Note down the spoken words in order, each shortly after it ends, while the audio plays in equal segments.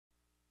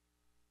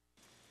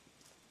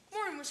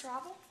Mr.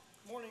 Hopple.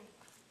 Morning.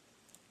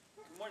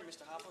 Good morning,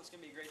 Mr. Hopple. It's going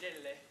to be a great day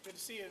today. Good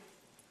to see you.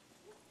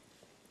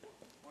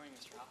 Morning,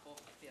 Mr. Hopple.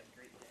 You have a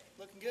great day.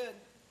 Looking good.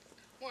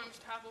 Morning,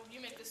 Mr. Hopple.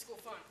 You make this school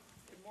fun.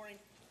 Good morning.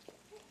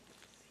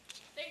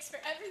 Thanks for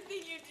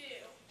everything you do.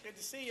 Good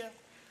to see you.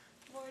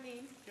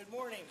 Morning. Good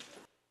morning.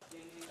 How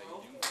you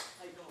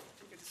doing?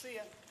 Good to see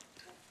you.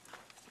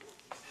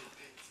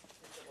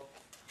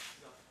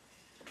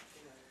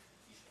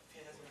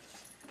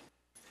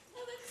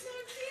 Oh, that's so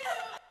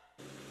cute.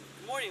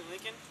 Good morning,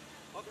 Lincoln.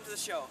 Welcome to the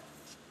show.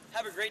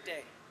 Have a great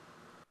day.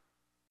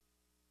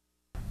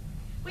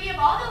 We have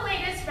all the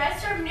latest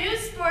restaurant news,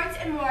 sports,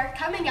 and more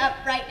coming up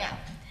right now.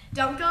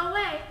 Don't go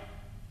away.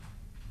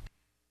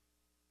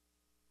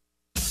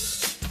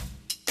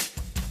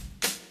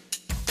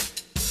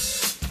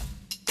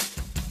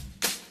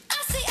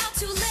 I stay out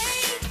too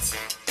late.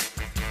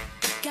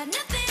 Got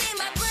nothing in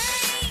my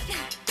brain.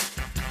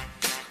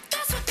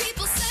 That's what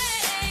people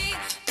say.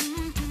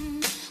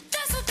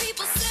 That's what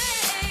people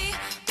say.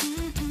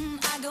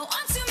 I go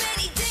on too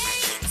many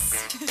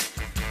dates,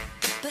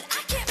 but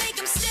I can't make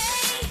them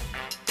stay.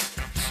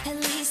 At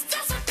least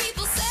that's what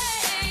people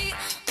say.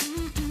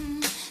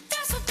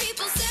 That's what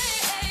people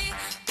say.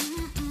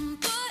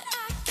 But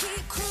I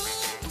keep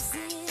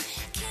cruising.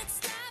 Can't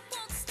stop,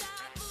 won't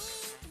stop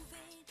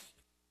moving.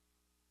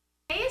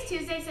 Today is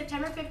Tuesday,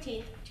 September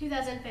 15th,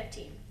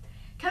 2015.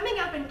 Coming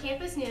up in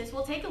Campus News,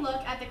 we'll take a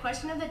look at the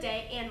question of the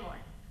day and more.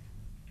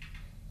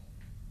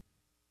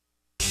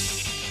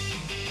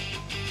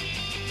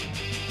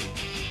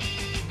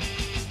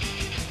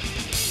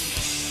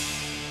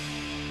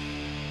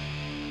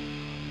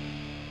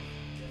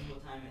 Guess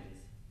what time it is?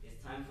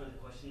 It's time for the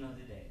question of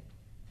the day.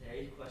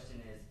 Today's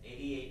question is,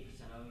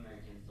 88% of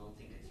Americans don't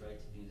think it's right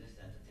to do this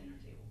at the dinner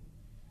table.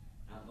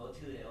 Now go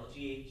to the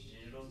LGH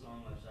Digital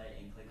Storm website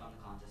and click on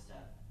the contest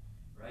tab.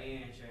 Write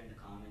your answer in the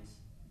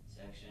comments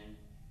section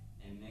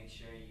and make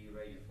sure you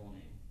write your full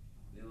name.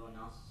 We will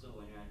announce the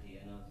winner at the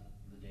end of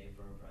the day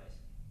for a prize.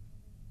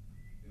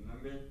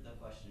 Remember, the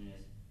question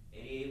is,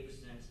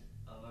 88%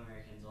 of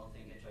Americans don't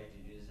think it's right to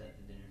do this at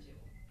the dinner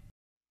table.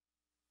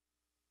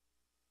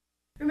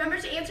 Remember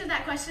to answer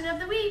that question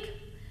of the week.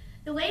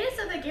 The latest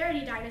of the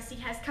Garrity dynasty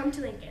has come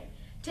to Lincoln.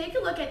 Take a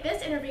look at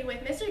this interview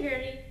with Mr.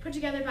 Garrity, put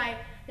together by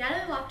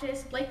Natalie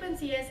Loftus, Blake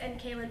Mencias, and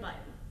Kaylin Button.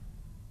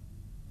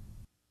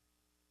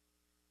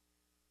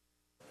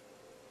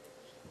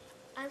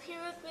 I'm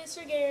here with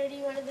Mr.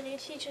 Garrity, one of the new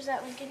teachers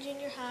at Lincoln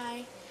Junior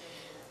High.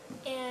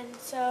 And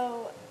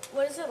so,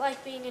 what is it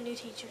like being a new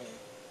teacher?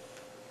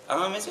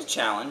 It's a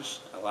challenge.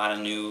 A lot of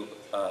new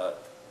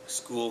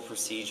school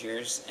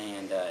procedures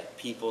and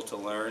people to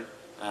learn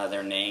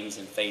their names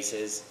and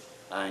faces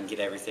and get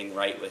everything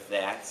right with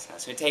that.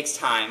 So it takes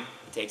time,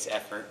 it takes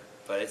effort,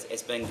 but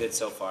it's been good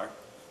so far.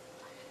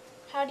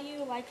 How do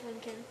you like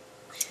Lincoln?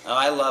 Oh,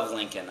 I love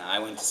Lincoln. I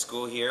went to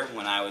school here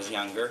when I was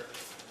younger.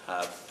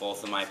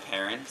 Both of my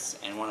parents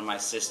and one of my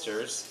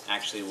sisters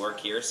actually work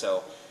here,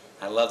 so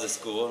I love the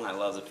school and I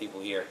love the people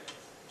here.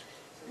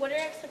 What are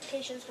your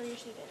expectations for your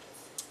students?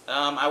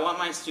 I want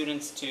my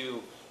students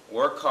to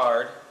work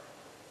hard,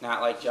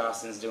 not like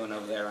Jocelyn's doing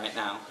over there right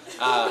now.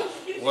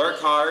 Work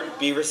hard,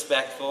 be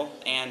respectful,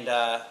 and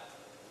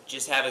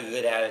just have a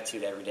good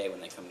attitude every day when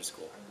they come to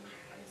school.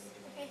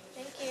 Okay,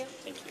 thank you.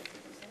 Thank you.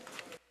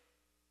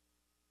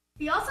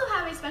 We also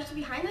have a special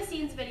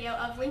behind-the-scenes video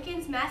of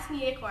Lincoln's mass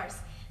media course,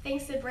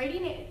 thanks to Brady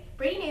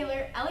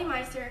Naylor, Ellie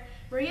Meister,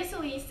 Maria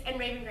Solis, and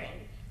Raven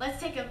Granton.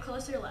 Let's take a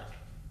closer look.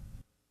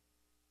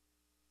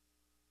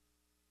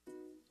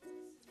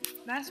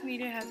 Mass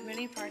media has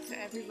many parts that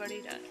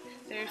everybody does.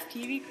 There's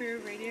TV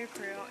crew, radio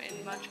crew,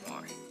 and much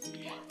more.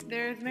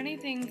 There's many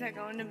things that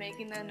go into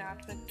making the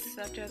announcements,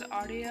 such as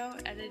audio,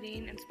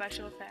 editing, and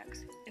special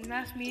effects. In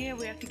mass media,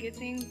 we have to get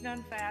things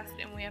done fast,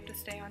 and we have to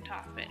stay on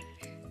top of it.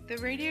 The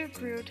radio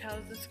crew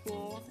tells the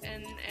school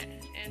and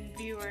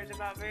viewers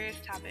about various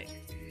topics.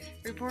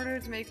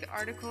 Reporters make the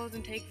articles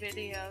and take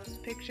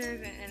videos, pictures,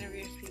 and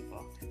interviews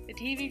people. The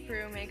TV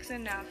crew makes the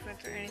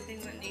announcements or anything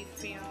that needs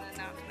to be on the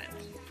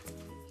announcements.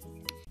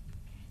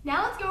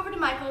 Now let's go over to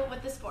Michael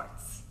with the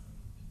sports.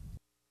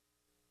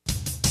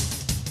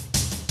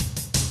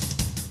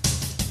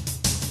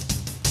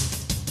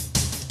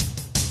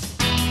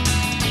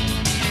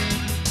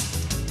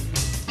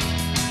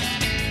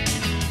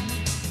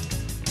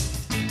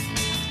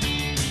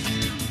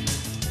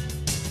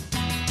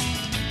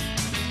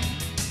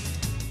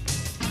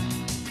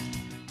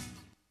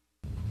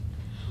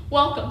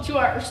 Welcome to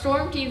our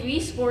Storm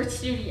TV Sports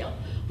Studio.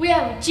 We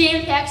have a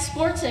jam-packed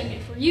sports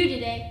segment for you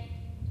today.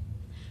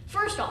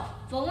 First off,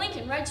 the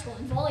Lincoln Red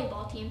Storm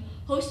volleyball team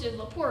hosted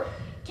LaPorte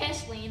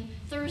Kesling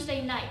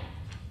Thursday night.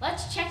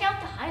 Let's check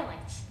out the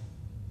highlights.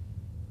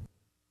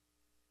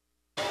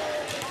 All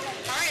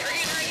right, we're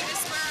getting ready to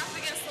square off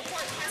against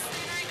LaPorte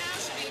Kesling right now.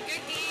 Should be a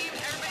good game.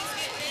 Everybody's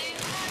getting in.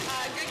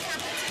 Good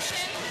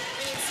competition.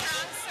 We need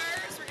strong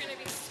serves. We're going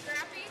to be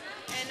scrappy,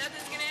 and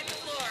nothing's going to hit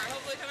the floor.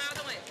 Hopefully come out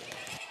with a win.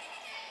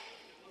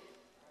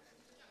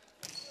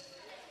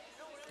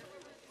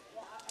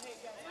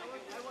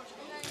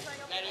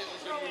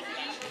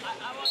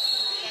 I want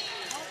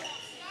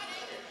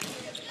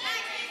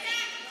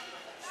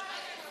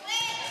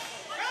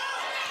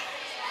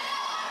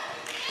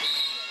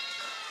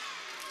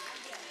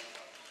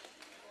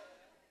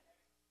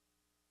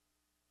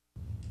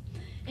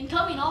And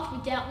coming off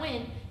with that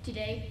win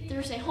today,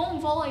 there's a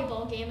home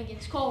volleyball game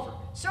against Culver,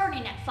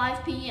 starting at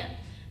 5 p.m.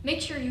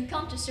 Make sure you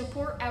come to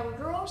support our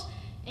girls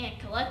and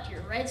collect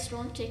your Red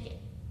Storm ticket.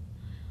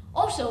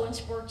 Also in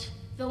sports,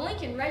 the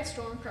Lincoln Red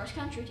Storm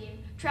cross-country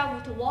team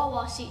traveled to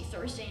Wawasee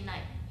Thursday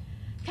night.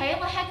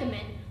 Kayla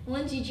Heckerman,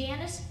 Lindsay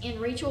Janis, and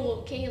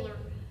Rachel Kaler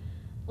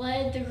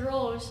led the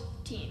girls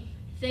team.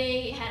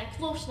 They had a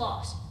close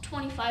loss,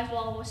 25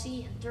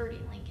 Wawasee and 30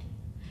 Lincoln.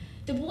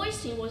 The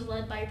boys team was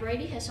led by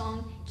Brady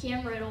Hassong,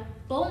 Cam Riddle,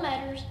 Bo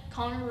Metters,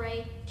 Connor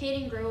Ray,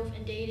 Caden Grove,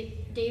 and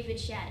David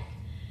Shattuck.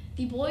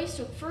 The boys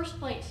took first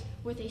place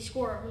with a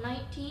score of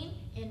 19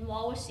 and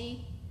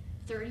Wawasee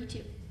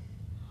 32.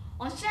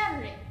 On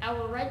Saturday,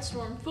 our Red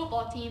Storm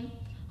football team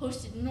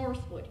hosted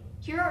Northwood.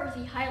 Here are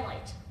the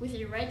highlights with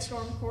your Red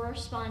Storm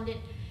correspondent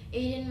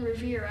Aiden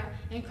Rivera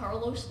and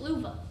Carlos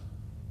Luva.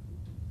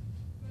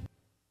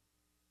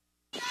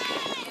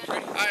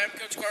 Hi, I'm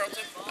Coach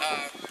Carlton.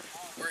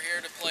 We're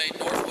here to play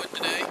Northwood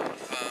today.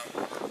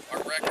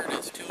 Our record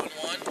is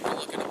 2-1. We're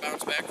looking to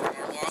bounce back from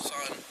our loss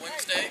on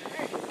Wednesday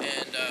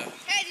and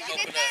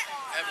hoping to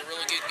have a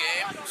really good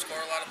game, score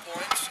a lot of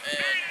points,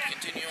 and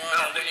continue on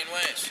our winning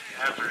ways.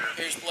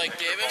 Here's Blake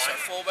Davis, our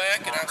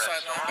fullback and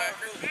outside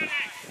linebacker.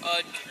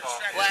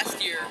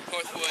 Last year,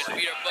 Northwood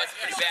beat our butts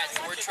pretty bad,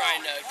 so we're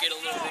trying to get a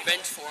little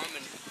revenge for them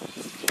and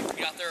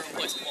get out there and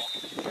play some ball.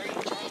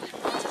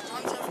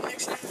 I'm Jeff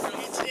Nixon,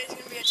 and today's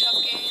going to be a tough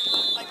game.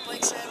 Like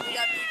Blake said, we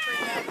got beat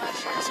pretty bad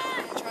last year, so we're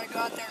going to try to go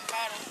out there and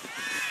battle.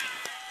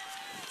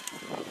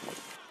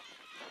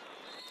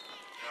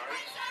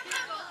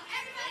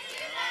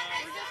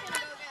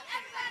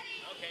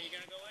 Okay, you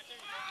gonna go with it?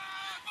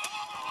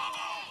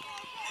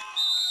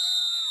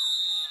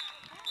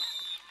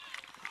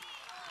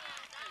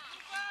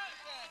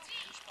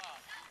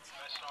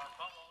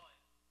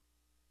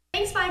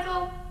 Thanks,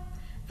 Michael.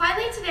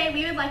 Finally today,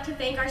 we would like to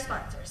thank our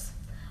sponsors.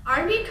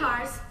 R&B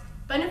Cars,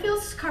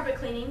 Benefields Carpet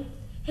Cleaning,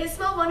 His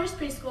Small Wonders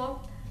Preschool,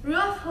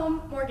 Ruoff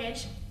Home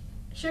Mortgage,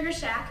 Sugar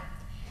Shack,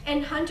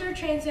 and Hunter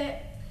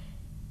Transit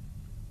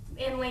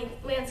and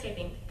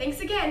Landscaping. Thanks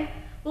again.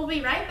 We'll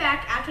be right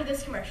back after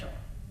this commercial.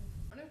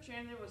 Hunter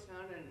Transit was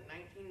founded in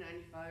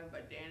 1995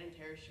 by Dan and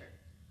Terry Sherk.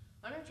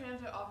 Hunter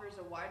Transit offers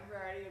a wide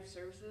variety of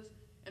services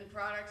and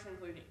products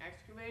including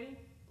excavating,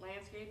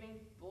 landscaping,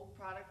 bulk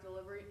product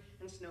delivery,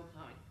 and snow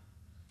plowing.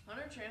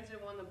 Hunter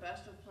Transit won the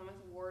Best of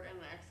Plymouth Award in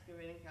the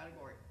excavating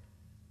category.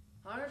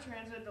 Hunter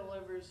Transit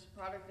delivers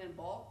product in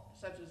bulk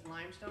such as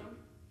limestone,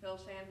 fill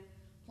sand,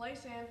 play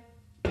sand,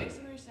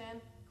 masonry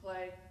sand,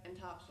 clay, and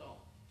topsoil.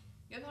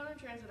 Give Hunter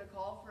Transit a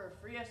call for a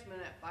free estimate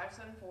at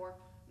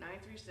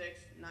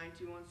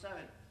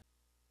 574-936-9217.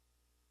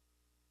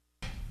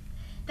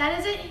 That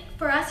is it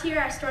for us here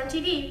at Storm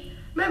TV.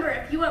 Remember,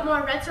 if you want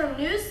more Red Storm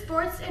news,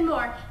 sports, and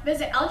more,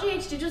 visit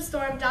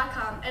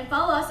lghdigitalstorm.com and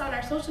follow us on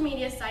our social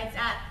media sites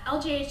at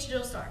LGH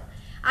Digital Storm.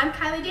 I'm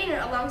Kylie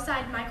Daner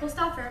alongside Michael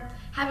Stauffer.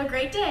 Have a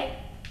great day.